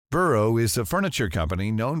Burrow is a furniture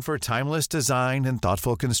company known for timeless design and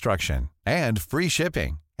thoughtful construction, and free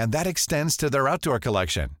shipping, and that extends to their outdoor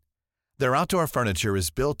collection. Their outdoor furniture is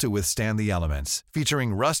built to withstand the elements,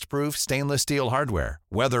 featuring rust-proof stainless steel hardware,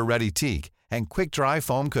 weather-ready teak, and quick-dry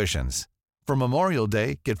foam cushions. For Memorial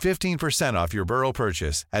Day, get 15% off your Burrow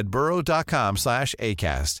purchase at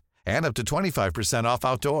burrow.com/ACAST and up to 25% off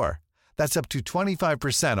outdoor. That's up to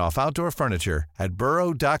 25% off outdoor furniture at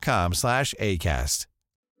burrow.com/ACAST.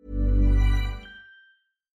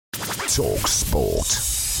 talkSPORT.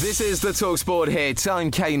 This is the talkSPORT hit.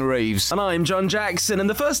 I'm Kane Reeves. And I'm John Jackson. And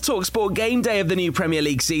the first talkSPORT game day of the new Premier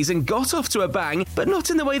League season got off to a bang, but not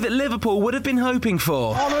in the way that Liverpool would have been hoping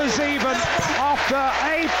for. Honours even after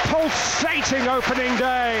a pulsating opening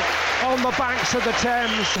day on the banks of the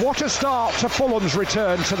Thames. What a start to Fulham's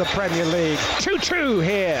return to the Premier League. 2-2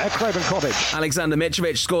 here at Craven Cottage. Alexander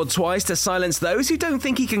Mitrovic scored twice to silence those who don't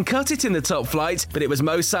think he can cut it in the top flight, but it was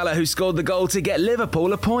Mo Salah who scored the goal to get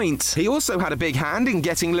Liverpool a point. He also had a big hand in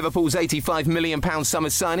getting Liverpool's £85 million summer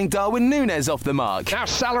signing Darwin Núñez off the mark. Now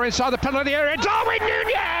Salah inside the penalty area. Darwin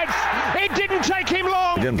Núñez! It didn't take him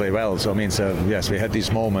long. He didn't play well, so it means, yes, we had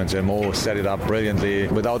these moments and Mo set it up brilliantly.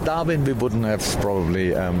 Without Darwin, we wouldn't have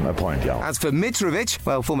probably a point, yeah. As for Mitrovic,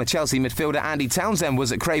 well, former Chelsea midfielder Andy Townsend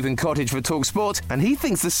was at Craven Cottage for talkSPORT, and he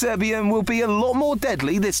thinks the Serbian will be a lot more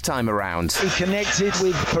deadly this time around. He connected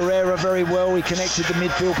with Pereira very well. He connected the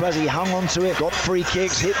midfield players. He hung on to it, got free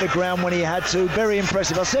kicks, hit the ground when he had to. Very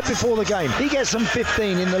impressive. I said before the game, he gets them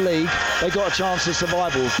 15 in the league, they got a chance of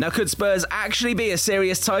survival. Now, could Spurs actually be a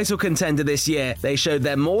serious title contender this year? They showed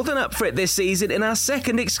they're more than up for it this season in our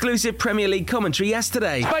second exclusive Premier League commentary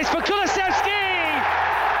yesterday. Space for Kulusevski!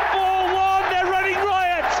 4-1, they're running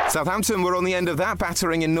riot! Southampton were on the end of that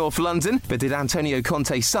battering in North London, but did Antonio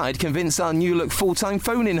Conte's side convince our new-look full-time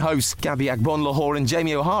phone-in hosts? Gabby Agbonlahor and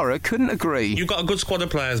Jamie O'Hara couldn't agree. You've got a good squad of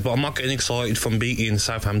players, but I'm not getting excited from beating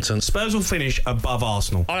Southampton. Spurs will finish above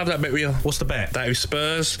Arsenal. I'll have that bet with you. What's the bet? That if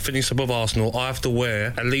Spurs finish above Arsenal, I have to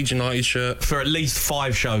wear a Leeds United shirt for at least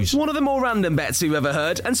 5 shows. One of the more random bets we've ever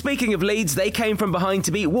heard. And speaking of Leeds, they came from behind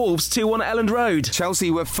to beat Wolves 2-1 at Elland Road.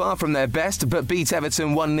 Chelsea were far from their best, but beat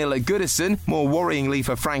Everton 1-0 at Goodison. More worryingly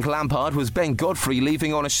for Frank Lampard was Ben Godfrey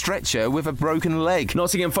leaving on a stretcher with a broken leg.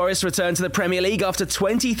 Nottingham Forest returned to the Premier League after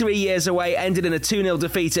 23 years away, ended in a 2-0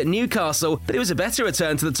 defeat at Newcastle, but it was a better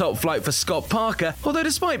return to the top flight for Scott Parker, although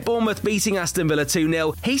despite Bournemouth beating Aston Villa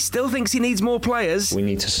 2-0, he still thinks he needs more players. We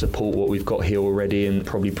need to support what we've got here already and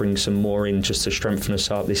probably bring some more in just to strengthen us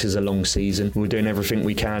up. This is a long season. We're doing everything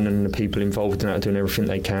we can, and the people involved in that are doing everything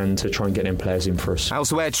they can to try and get them players in for us.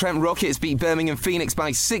 Elsewhere, Trent Rockets beat Birmingham Phoenix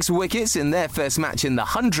by 6 wickets in their first match in the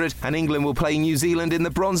 100, and England will play New Zealand in the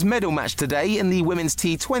bronze medal match today in the Women's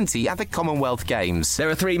T20 at the Commonwealth Games. There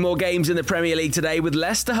are 3 more games in the Premier League today, with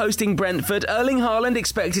Leicester hosting Brentford, Erling Haaland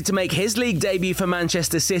expected to make his league debut for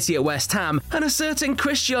Manchester City at West Ham, and a certain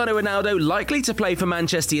Cristiano Ronaldo likely to play for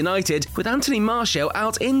Manchester United, with Anthony Martial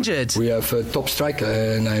out injured. We have a top striker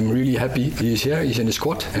and I'm really happy he's here, he's in the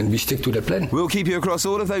squad, and we stick to the plan. We'll keep you across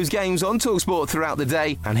all of those games on talkSPORT throughout the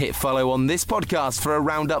day, and hit follow on this podcast for a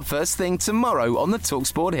roundup first thing tomorrow on the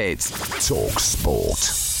talkSPORT hits.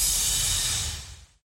 talkSPORT.